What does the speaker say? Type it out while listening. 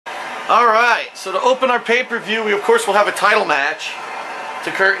Alright, so to open our pay-per-view, we of course will have a title match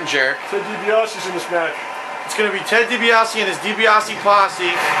to Curtain Jerk. Ted DiBiase's in this match. It's going to be Ted DiBiase and his DiBiase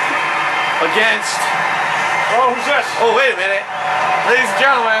posse against... Oh, who's this? Oh, wait a minute. Ladies and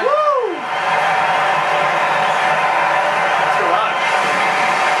gentlemen. Woo! Let's go on.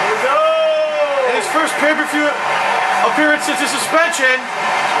 Here we go! In his first pay-per-view appearance since his suspension,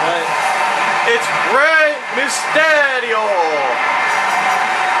 it's Rey Mysterio.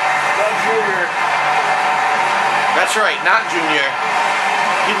 Not Junior. That's right, not Junior.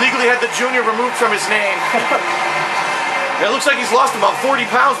 He legally had the Junior removed from his name. It looks like he's lost about 40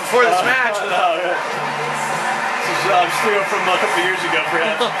 pounds before this match. Yeah. This is still from a couple years ago,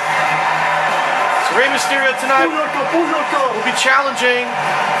 perhaps. So Rey Mysterio tonight will be challenging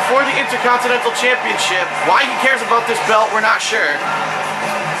for the Intercontinental Championship. Why he cares about this belt, we're not sure.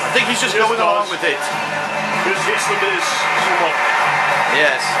 I think he's just going along with it. Just hits the Miz so much.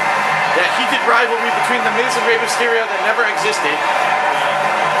 Yes. That heated rivalry between the Miz and Rey Mysterio that never existed. Is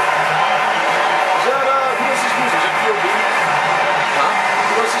that, who does this music? Is that POD? Huh?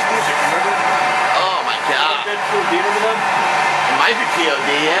 Who does this music, remember? Oh my god. Is that POD, remember them? It might be POD,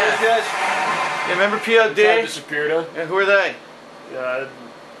 yeah. Those guys? You remember POD? They disappeared, huh? Yeah, who are they? Yeah.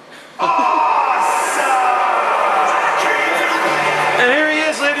 And here he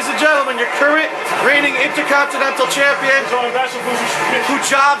is, ladies and gentlemen, your current reigning Intercontinental Champion who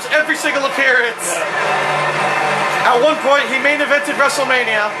jobs every single appearance. At one point, he main evented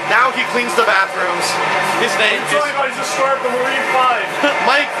WrestleMania. Now he cleans the bathrooms. His name is... He's the star of the Marine 5.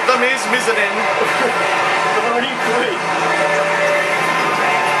 Mike the Miz Mizzanin. The Marine 3.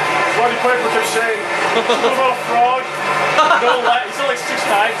 Roddy Piper kept saying, something about a frog. Don't laugh. He said like 6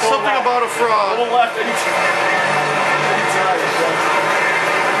 times. Something about a frog. Don't laugh anytime.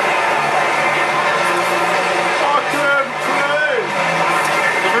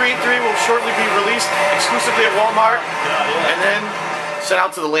 The Marine 3 will shortly be released exclusively at Walmart and then sent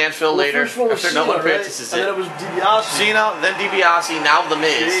out to the landfill later after no one purchases it. And then it was DiBiase. Cena, then DiBiase, now the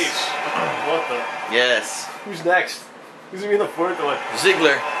Miz. Jeez. What the? Yes. Who's next? Who's gonna be in the 4th one?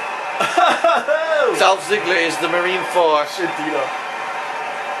 Ziggler. Dolph Ziggler is the Marine 4. Santino.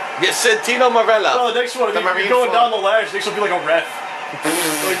 Yes, Santino Marella. Oh, the next one. You're going down the ladder. Next one will be like a ref.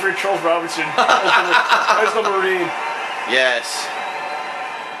 Like Ray Charles Robinson. As the Marine. Yes.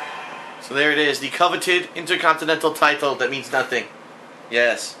 So there it is, the coveted Intercontinental title that means nothing.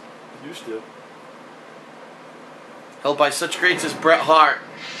 Yes. It used to. Held by such greats as Bret Hart,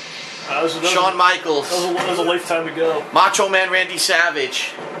 Shawn Michaels, that was a lifetime ago. Macho Man Randy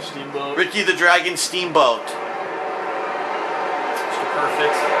Savage, Steamboat. Ricky the Dragon Steamboat. Mr.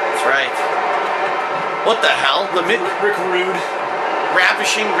 Perfect. That's right. What the hell? Rick Rude.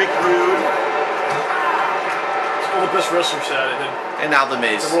 Ravishing Rick Rude. It's one of the best wrestlers at it. And now the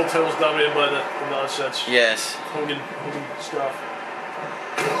Miz. The world title was dominated by the nonsense. Yes. Hogan stuff.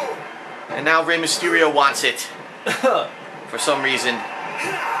 And now Rey Mysterio wants it. For some reason.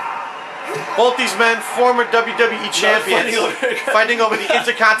 Both these men, former WWE champions, fighting over the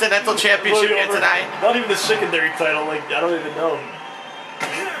Intercontinental Championship here tonight. Not even the secondary title, like, I don't even know.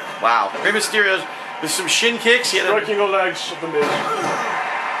 Wow. Rey Mysterio with some shin kicks. Striking the legs of the Miz.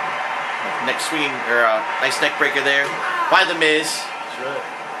 Neck swinging, or nice neck breaker there by the Miz. That's right.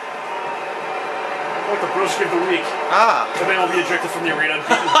 Like the broski of the week. Ah. The man will be ejected from the arena.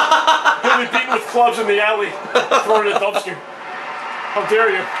 He'll be beaten with clubs in the alley, thrown in a dumpster. How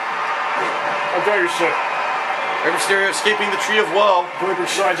dare you? How dare you, sir? Rey Mysterio escaping the Tree of Woe. Breaking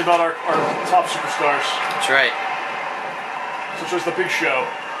signs about our top superstars. That's right. Such as the Big Show.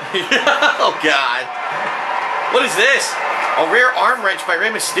 Oh, God. What is this? A rare arm wrench by Rey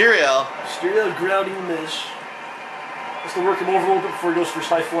Mysterio. Mysterio grounding the Miz. Has to work him over a little bit before he goes for his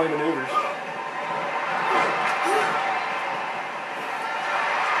high-flying maneuvers.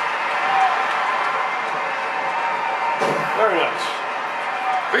 Very nice.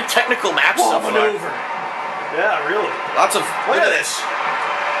 Very technical match so far. Maneuver. Yeah, really. Lots of... Look at this.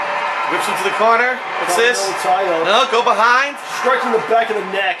 Whips into the corner. What's this? No, go behind. Striking the back of the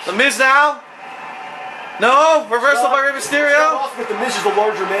neck. The Miz now. No, reversal by Rey Mysterio. Off with the Miz is the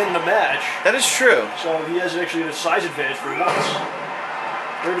larger man in the match. That is true. So he has actually a size advantage for once.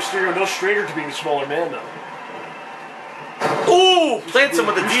 Rey Mysterio no stranger to being a smaller man though. Ooh, plants him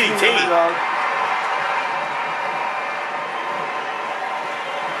with a DDT.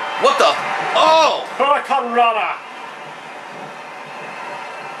 What the? Oh! Hurricanrana.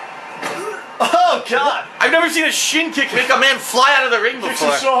 Oh God! I've never seen a shin kick make a man fly out of the ring before. Kicks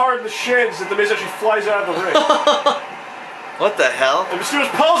him so hard in the shins that the Miz actually flies out of the ring. What the hell? And Mysterio's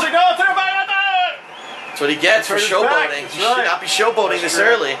posing. No, That's what he gets for showboating. He should not be showboating this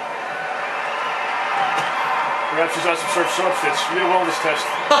early. Perhaps he's on some sort of substance. We need a wellness test.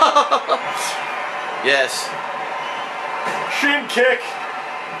 Yes. Shin kick.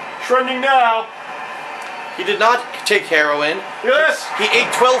 Trending now. He did not take heroin. Yes. He ate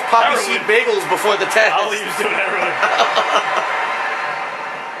 12 poppy seed bagels before the test. Ali was doing heroin.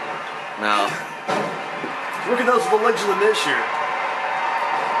 No. Look at those the legs of the Miz here.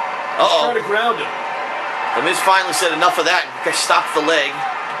 Uh-oh. Trying to ground him. The Miz finally said enough of that. Stopped the leg.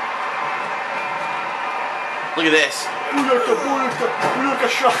 Look at this.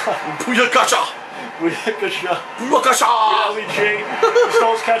 Booyakasha. Booyakasha. Ali G. He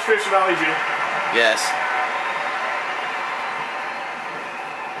stole his catchphrase from Ali G. Yes.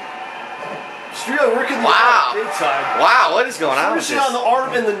 Mysterio working the wow. big time. Wow, what is going on with this? this? On the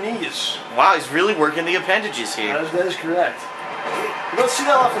arm and the knees. Wow, he's really working the appendages here. That is correct. You don't see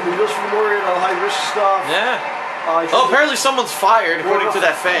that often. He goes for more high risk stuff. Yeah. Oh, apparently someone's fired, according to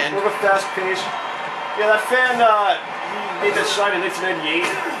that fan. More of a fast pace. Yeah, that fan, he made that sign in 1998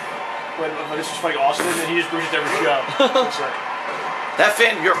 when this was fighting Austin, and he just brings it to every show. That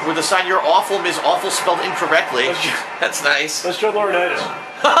fan with the sign, "You're awful," Ms. Awful spelled incorrectly. That's nice. That's John Laurinaitis.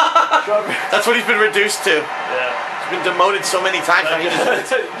 That's what he's been reduced to. Yeah. He's been demoted so many times.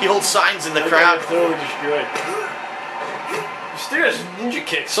 He holds signs in the crowd. Totally destroyed. Mysterio's ninja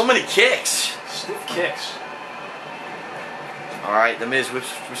kicks. So many kicks. Stiff kicks. All right, the Miz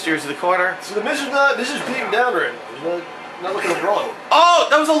whips Mysterio to the corner. So the Miz is not. This is beating down right. He's not looking to brawl. Oh,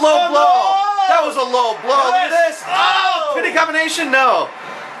 that was a low blow. No! That was a low blow. Look at this. Oh, pinning combination. No.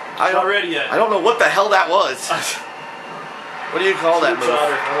 I'm not ready yet. I don't know what the hell that was. What do you call that move?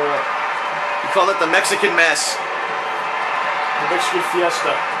 You call it the Mexican mess. The Mexican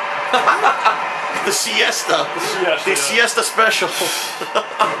fiesta. The siesta. The siesta. The siesta special.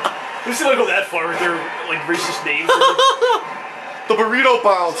 At least they don't go that far with their like racist names. The burrito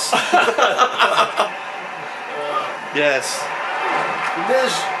bounce. Yes. The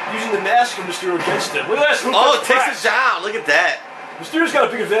Miz using the mask of Mysterio against him. Look at this. Oh, it takes it down. Look at that. Mysterio's got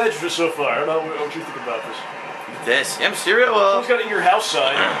a big advantage for so far. I don't know what you think about this. This. Yeah, Mysterio. He's got it in your house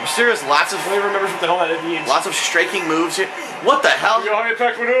side. Mysterio's lots of. Nobody remembers what the hell that means. Lots of striking moves here. What the hell? High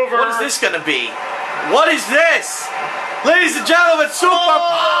impact maneuver. What is this gonna be? What is this? Ladies and gentlemen,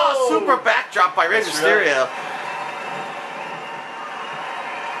 super backdrop by Rey Mysterio. Right.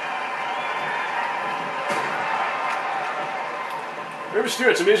 Rey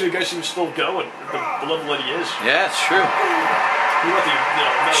Mysterio, it's amazing the guy seems still going at the level that he is. Yeah, it's true.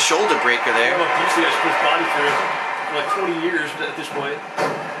 Shoulder breaker there. Abuse the guy's put his body through for like 20 years at this point.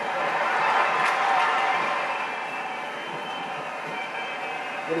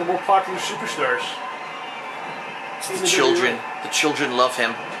 One of the more popular superstars. The children. The children love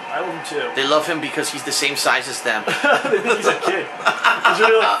him. I love him too. They love him because he's the same size as them. They think he's a kid. He's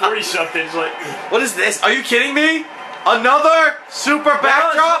really like 40-something. He's like, what is this? Are you kidding me? Another super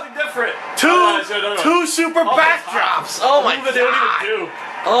backdrop? Something different. Two super backdrops. Oh my god. They don't even do.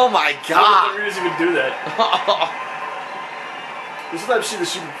 Oh my god. They don't even do that. This is time to see the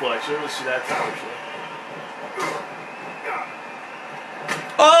superplex. I don't really see that time actually.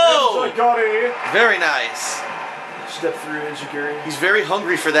 Oh! Got it. Very nice. Step through Inzaguri. He's very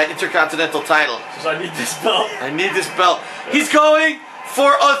hungry for that Intercontinental title. Says, I need this belt. I need this belt. He's going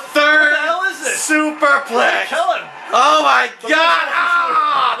for a third superplex. Kill him. Oh my god!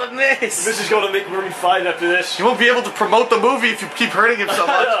 Ah, the Miz. This is going to make Roman fight after this. You won't be able to promote the movie if you keep hurting him so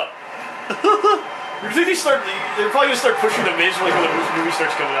much. You think they're probably going to start pushing the Miz like when the movie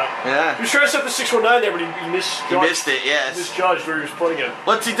starts coming out. Yeah. He was trying to set the 619 there, but he misjudged. He missed it, yes. He misjudged where he was putting it.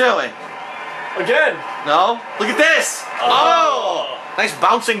 What's he doing? Again. No? Look at this! Oh! Nice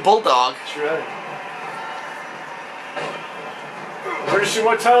bouncing bulldog. That's right. We're going to see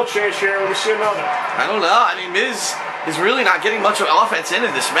one title change here. We're going to see another. I don't know. I mean, Miz is really not getting much of offense in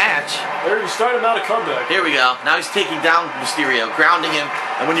this match. There, he's starting him out a comeback. Here we go. Now he's taking down Mysterio, grounding him.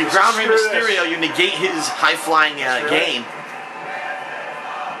 And when you ground Rey Mysterio, you negate his high-flying game.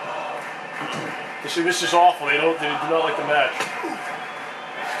 You see, this is awful. They do not like the match.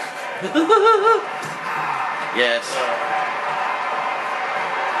 Yes.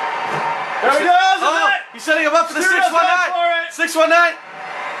 There he goes! He's setting him up for the 619. 619.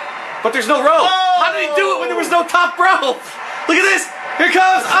 But there's no rope. How did he do it when there was no top rope? Look at this. Here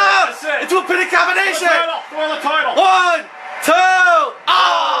comes up into a pinning combination. Throw the title. 1, 2.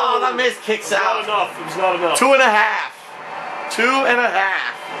 Oh, the Miz kicks out. Not enough. It was not enough. 2.5. 2.5.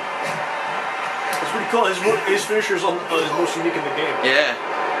 That's pretty cool. His finisher is most unique in the game. Yeah.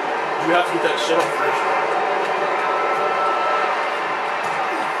 You have to get that set up first.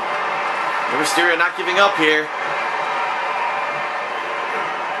 Mysterio not giving up here.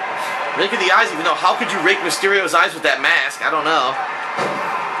 Raking the eyes, even though, how could you rake Mysterio's eyes with that mask? I don't know.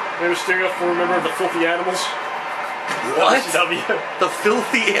 Maybe Mysterio, former member of the Filthy Animals. What? WCW. The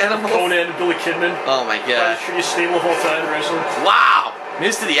Filthy Animals? Conan and Billy Kidman. Oh my god. Probably the shittiest stable of all time in wrestling. Wow!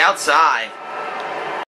 Missed to the outside.